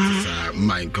otisa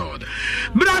my god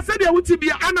bra se de wuti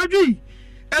bia anadwi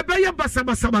ebeye basa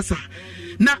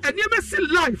na niema si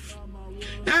life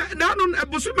na no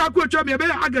ebusu ma ko atwa me be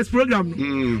August program no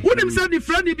wonim say ni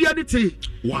friend bia ni te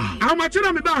wow how much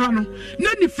na me ba ha no na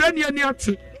ni friend ni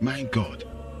ate my god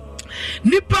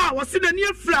nipa wasi na ni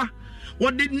afra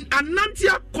wodi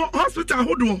anantia hospital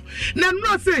hodo na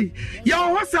no say ya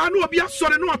hosa na obi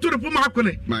asore na wato repo ma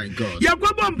akone my god ya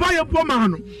kwabo mpa ya po ma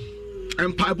no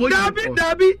empire boy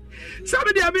dabi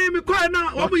sabe dia me ko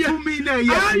na obo ya mi na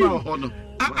ya ma ho no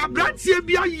abrantie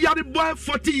bia yare boy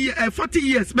 40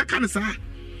 years be kan sa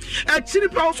chini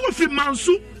pa so fi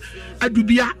mansu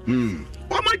adubia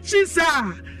o ma chi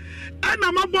sa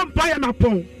ana ma bom pa ya na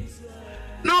pon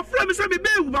na fra me say be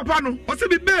bewu papa no o say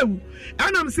be bewu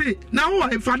ana me say na wo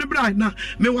fa de bra na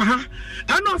me wa ha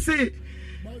ana say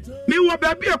me wo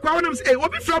ba bia kwa na say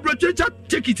obi fra bro checha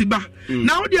take it ba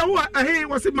na wo dia wo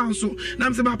wo say manso na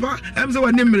me say papa em say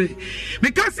wa nimre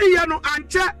because ya no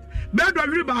anche be do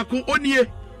hwiri ba ko onie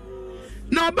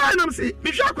na ba na me say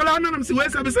me hwa kola na me say we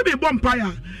say be bom pa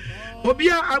ya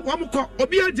obia wamko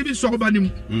obia jibi so ba nim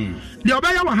de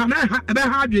obaya wa ha na be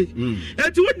ha adwe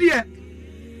enti wo de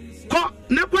ko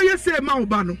ne ko yese ma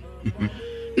oba no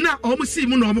na omusi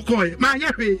mu no omkoye ma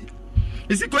anya hwe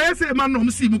isi ko yese ma no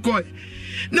omusi mu koye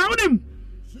na wonim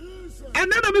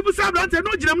And then people say, "I don't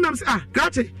know." Ah,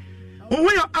 Grache. Oh,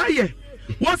 where are you?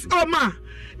 What's ma?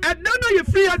 And then you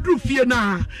fear drew fear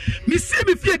now. Me see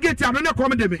me fear get I'm not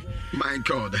coming to me. My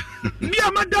God. Me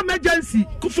a madam emergency,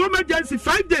 for emergency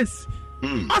 5 days.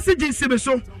 Oxygen see me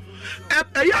so. A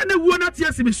yana won at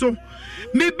yes me so.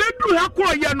 Me bedroom ha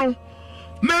kwa yano.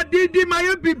 Ma didi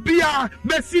my bibia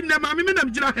besin na mami me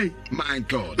nam jira hey. My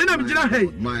God. Me nam jira hey.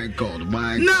 My God.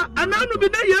 My God. Na ananu bi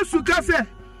na Yesu ka se.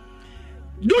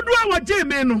 Dudu a waje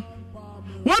me no.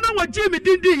 Wana waje me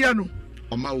dindi ya no.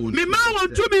 Me ma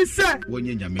want to me say.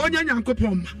 Onya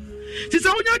nyankopon ma. Ti se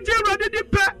onya je Awurade di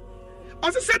pe.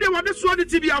 O se de wade so de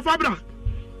tibi afabra.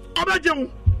 Obaje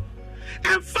wo.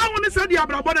 Emfa woni se de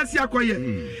abrabo na si akoye.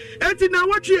 Enti na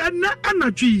watwi ena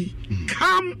anadwi.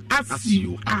 Come as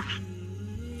you are.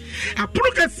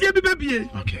 Apuru kase bi bebie.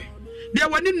 Okay. Dia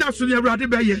wani na so de Awurade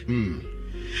be ye.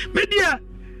 Me dia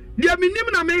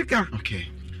minim na America. Okay.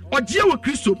 Oje wo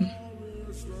Kristo mu.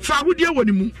 Fa hodie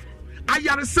woni mu.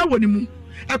 Ayaresa woni mu.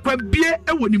 Ekwabie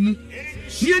ewoni mu.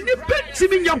 Ye ni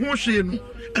pentimi nya ho hwe no.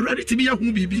 Awurade timi ya ho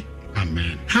bibi.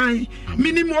 Amen. Hi.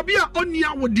 Minim obi a oni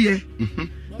awode.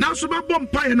 Na so ba bom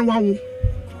pae no wawo.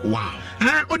 Wow.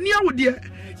 Oni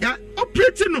awode ya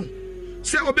operate no.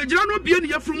 Se obegira no bie ne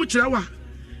yafuru kire wa.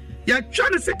 Ya twa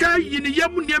ne seka yi ne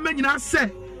yam ne ma nyina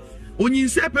se.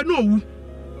 Onyinse pe no owu.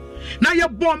 Na ye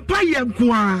bom pae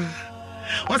nko a.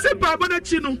 O se ba ba na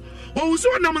chi no. O so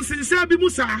nam nsensa bi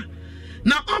musa.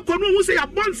 Na okono hu se ya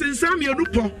bon nsensa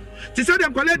mienu po. Ti se de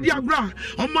nkwale di agra.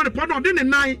 Omo ne po no de ne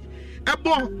nan.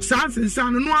 Ebo san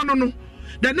nsensa no ano no.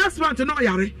 The next one to no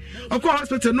yare. Oko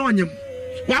hospital no anyam.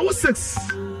 Wa wo 6.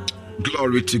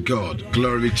 Glory to God.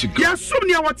 Glory to God. Ya sum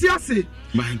ne awoti ase.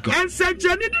 My God. And say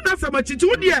jeni di na samachitu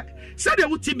wo de. Say de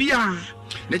wuti bia.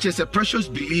 Let's say precious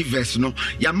believers, no.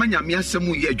 Yamanya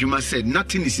miasemu ye adwuma said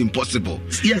nothing is impossible.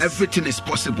 Yes. Everything is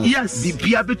possible. Yes.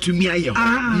 Bibia betumi aye.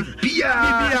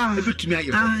 Bibia betumi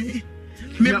aye.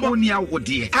 Me oni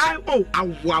awode. Oh,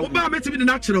 awa. Oba metimi de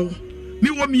na kire wo. Me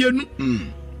wo mienu.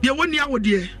 De woni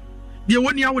awode. De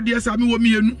woni awode sa me wo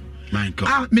mienu. My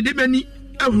God. Me de mani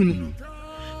ahunu.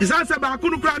 Isa se ba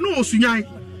kunu kra no osunyan.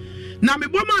 Na me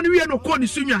boma no wie no ko ni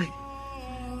sunyan.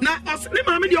 Na ne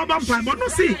ma me de oba mpa but no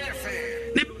see.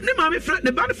 Ne ma me friend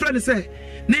ne bad friend say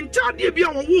ne nchade bia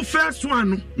wo first one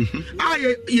no.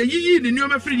 Ye yiyi ne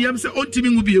nioma free yam say ontimi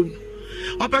ngu bia wu.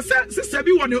 Opese sister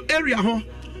bi won area ho.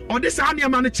 O de sa ne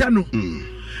ma no che no.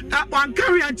 Wan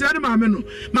carry an chere ma me no.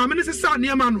 Ma me ne sister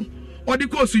ne ma no. O de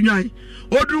ko sunyan.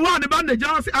 Odru wa ne ba ne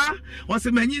ja say o se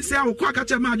manyi say wo kwa ka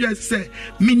che ma adwa say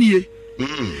minie.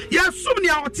 Yasum ni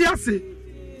awoti ase.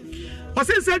 O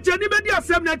se jeni be di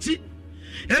asem na chi.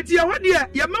 Enti ye hode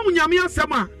ye ma unyame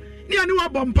asem a ni ane wa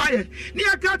bompaye. Ni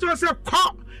aka to se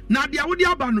ko na dia wodi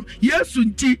aba no Yesu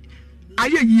nti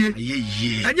ayeyie.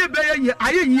 Enye be ye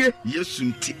ayeyie. Yesu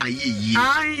nti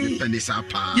ayeyie. Penisa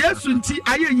pa. Yesu nti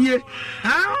ayeyie.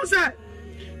 O se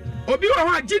obi wo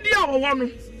ho agidi a wo no.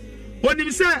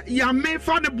 Onim se yame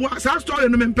fa ne boa sa story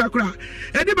no mempekra.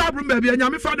 Edi Bible ba bia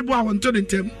nyame fa ne boa won to ne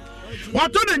ntem.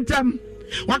 Wato ne ntem.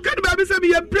 Wakade ba bi se me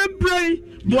yempremprem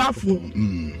boafo.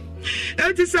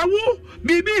 Enti se wo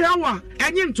bibi hawa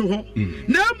enye nto ho.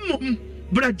 Na mum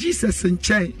bra Jesus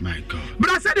nchen. My God.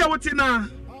 Bra se de wote na.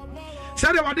 Se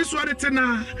de wade so de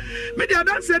tena. Me de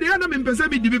adan se de na me mpese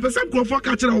bi di bi pese nkrofo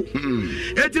ka kire wo.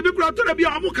 Enti bi kura to na bi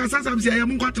a mo kasa sam se ya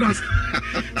mo kwatras.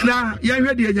 Na ya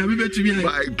hwe de anya me betumi ai.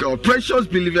 My God. Precious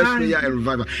believers prayer and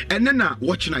revival. And then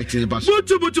watch night in bus.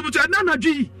 Butu na na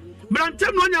dwi.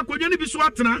 Brantem no anya konyo ni bi so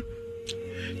atena.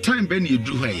 Time ben you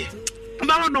do here.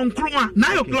 About on Kroma,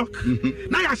 9 o'clock.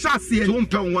 Now I shall see it. Don't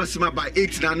pay once by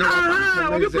 8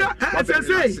 now.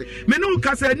 Say, Menu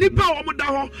Cassa, Nipa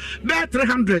Omodaho, bear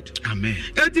 300. Amen.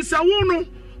 It is a woman.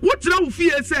 What now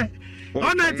fear say?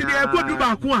 On night in the airport,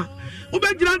 Bakua.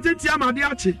 Ubegrante Tiama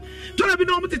Diachi. Don't be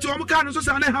normal to Omakano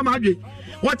Susana Hamadi.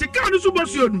 What a can of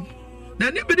Subastion. Then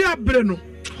anybody up Breno.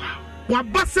 What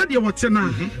Bassad you what's now?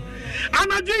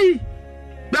 Anadi,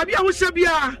 Baby, I will say,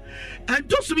 and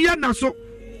just be a naso.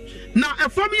 Now, a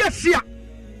form yesia,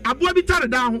 a boy be tired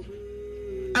down.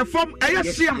 A form a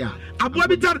yesia, a boy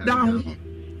be tired down.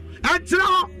 And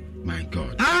tell my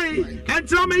God, and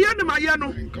tell me, my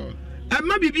yano, my God, and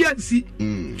maybe BNC.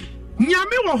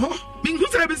 Nyame wo ho, min hu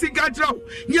se bi gadraw.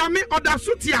 Nyame oda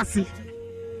so tiase.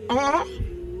 Oh,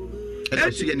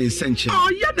 that's an essential. Oh,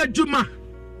 ye na juma.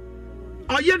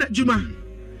 Oh, ye na juma.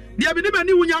 Dia bi ne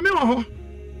mani wu nyame wo ho.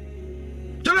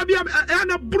 Tell bi e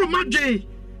na buru madwe.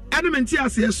 Enemy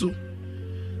tiase so.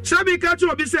 Sabi ka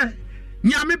to obi say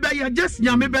nyame beye just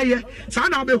nyame beye sa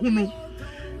na be hu no.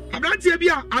 Abrantie bi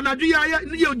a anadwo ya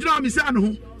ye ogyina mi say no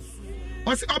ho.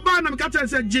 O se oba na me ka tell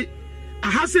say je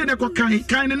aha say ne ko kan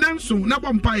ne nanso na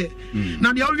bompae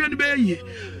na de owie ne be yi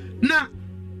na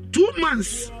 2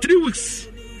 months 3 weeks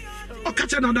o ka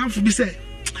che na danfo bi say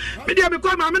me dia me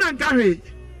ko ma me na nka hwe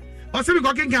o se me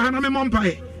ko kenka ha na me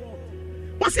mompae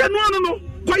o se no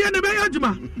ko ye ne be ya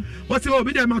adwuma o se o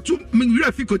bi dia ma tu me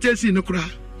wira fi quotation no kura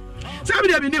se bi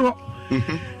dia bi ni ho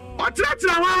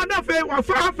Otra wa da fe wa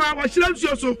fa wa shira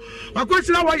nsuo so wa kwa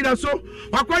shira wa yira so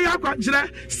wa kwa ya kwa shira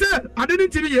se ade ni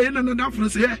timi ye na da fro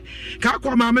se ka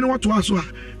kwa ma me no to aso a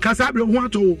ka sa bre ho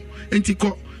ato enti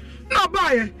ko na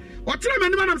ba ye otra me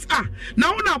ni ma na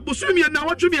na wo na bosumi na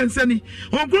wo twemi ensani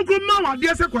on krokro ma wa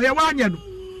de se kwa ye wa anya no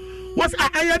was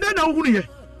ayede na wo hunu ye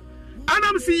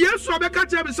anam si Yesu obeka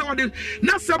che be se wo de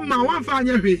na sem ma wa fa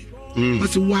anya hwe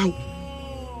was wow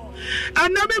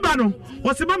anabe ba no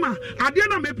wose mama ade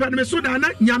na me pɛ me so da na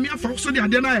nyame afa so de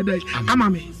ade na yɛ dɛ ama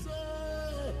me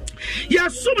ya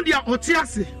sum dia ɔte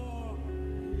ase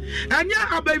anya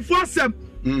abaifo asɛm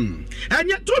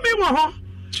anya tumi wɔ hɔ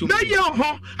na yɛ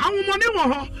hɔ awomɔne wɔ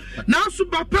hɔ na so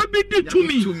papa bi di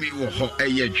tumi wɔ hɔ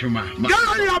ɛyɛ dwuma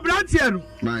gara ya brantie no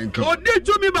my god odi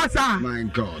tumi basa my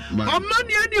god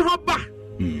ɔmane ani hɔ ba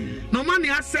no man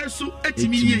ya says so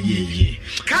etimi ye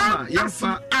ka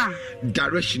yafa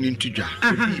direction into dwa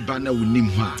obi ba na wonim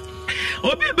ho a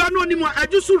obi ba no onim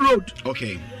ajusu road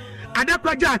okay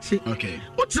adakwajachi okay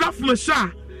o traffic sha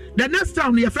the next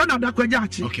time your friend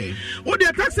adakwajachi okay o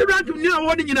de taxi rank ni na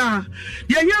wo ni nyina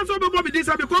de here so be bobi dis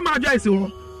be come advice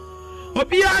ho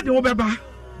obi a de wo beba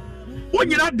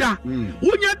Unyina da.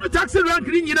 Unya do taxi rank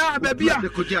ni nyina babia.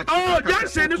 Oh,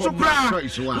 janse ni so kra.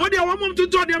 Wo de wo mum to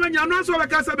de manya no so be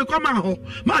ka se be come ho.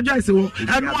 Ma joyce wo.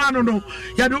 Eno ano no.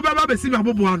 Ya de wo baba be si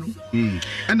abobo ano.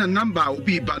 And the number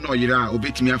obi ba no yira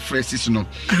obetimi afresis no.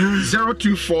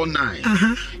 0249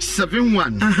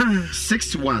 71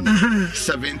 61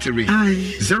 73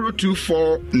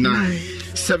 0249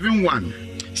 71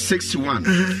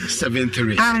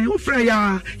 6173. Ai wo frɛ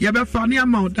ya be fa ne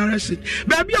amount direction.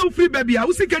 Baby a wo free baby a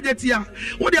wo sika jeti a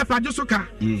wo de fa jo so ka.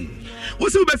 Wo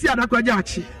se wo be si adakwaja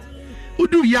achi. Wo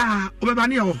du ya wo be ba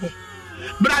ne ho.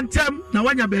 Brantem na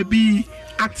wanya baby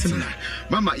atena.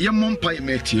 Mama ye mompa ye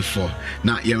metie for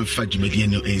na ye mfa dwumadi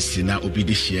no ensi na obi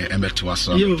de hye emeto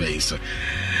aso base.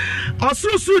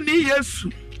 Osrusu ni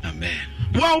Yesu. Amen.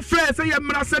 Wo frɛ se ye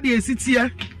mmra se de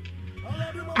esitie.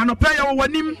 Anopa ye wo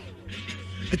wanim.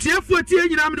 Etiefo tie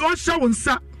nyina me de won hya won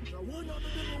sa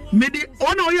me de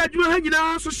ona oya adwuma ha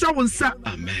nyina so hya won sa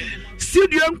amen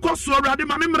studio enkoso awrade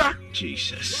ma memra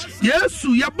Jesus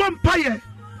Yesu ya bompa ye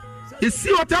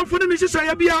esi otamfo ne hyehyɛ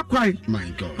ya bia kwai my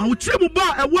god na wo kyeremu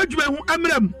ba ewo adwuma ho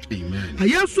amram amen na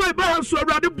Yesu e ba so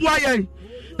awrade boa ye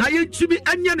na ye ntumi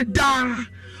anya ne da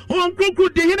on krokro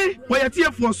de hene wo ye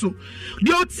tiefo so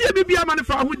de otie bibia ma ne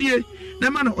fa hodie na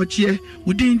ma na ochie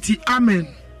udinti amen.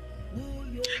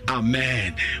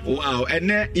 Amen. Wow.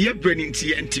 And ye burning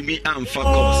tea and to me and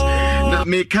focus. Now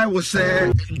me kai was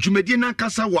say Jumedina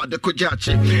Casa wa de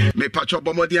Kojachi. Me patro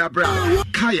bomodia bra.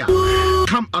 Kaya.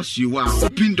 Come as you are.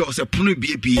 Open doors a punu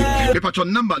baby. Me patro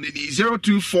number ni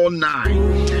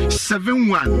 0249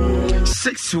 71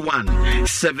 61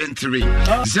 73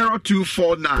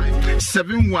 0249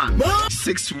 71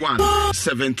 61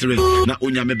 73. Na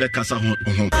unya me bekasa ho.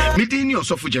 Me dini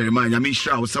osofu Jeremiah me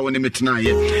shra wo sa woni metena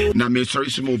ye. Na me sorry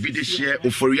mo bi de share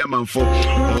oforia manfo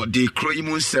or the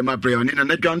kroimun sema bre oni na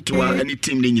nadwantoa any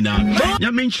team ni nyina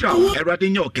nya me nhra erade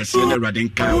nya okese na erade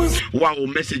nka wow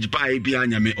message by bia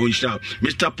nya me onhra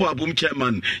Mr. Paul Abum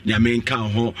chairman nya me nka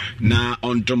ho na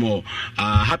ondomo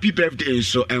happy birthday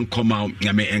so enkoma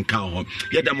nya me nka ho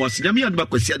yeda mo nya me adba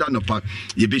kwasi ada no pa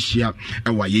ye be share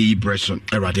ewa ye breson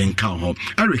erade nka ho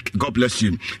Eric, God bless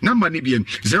you. Number ni bien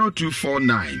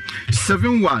 0249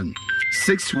 71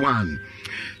 61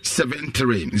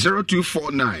 73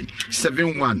 0249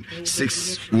 71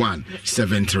 61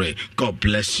 73. God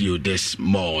bless you this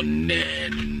morning.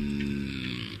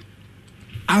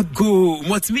 Ago,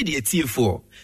 what's media tea for?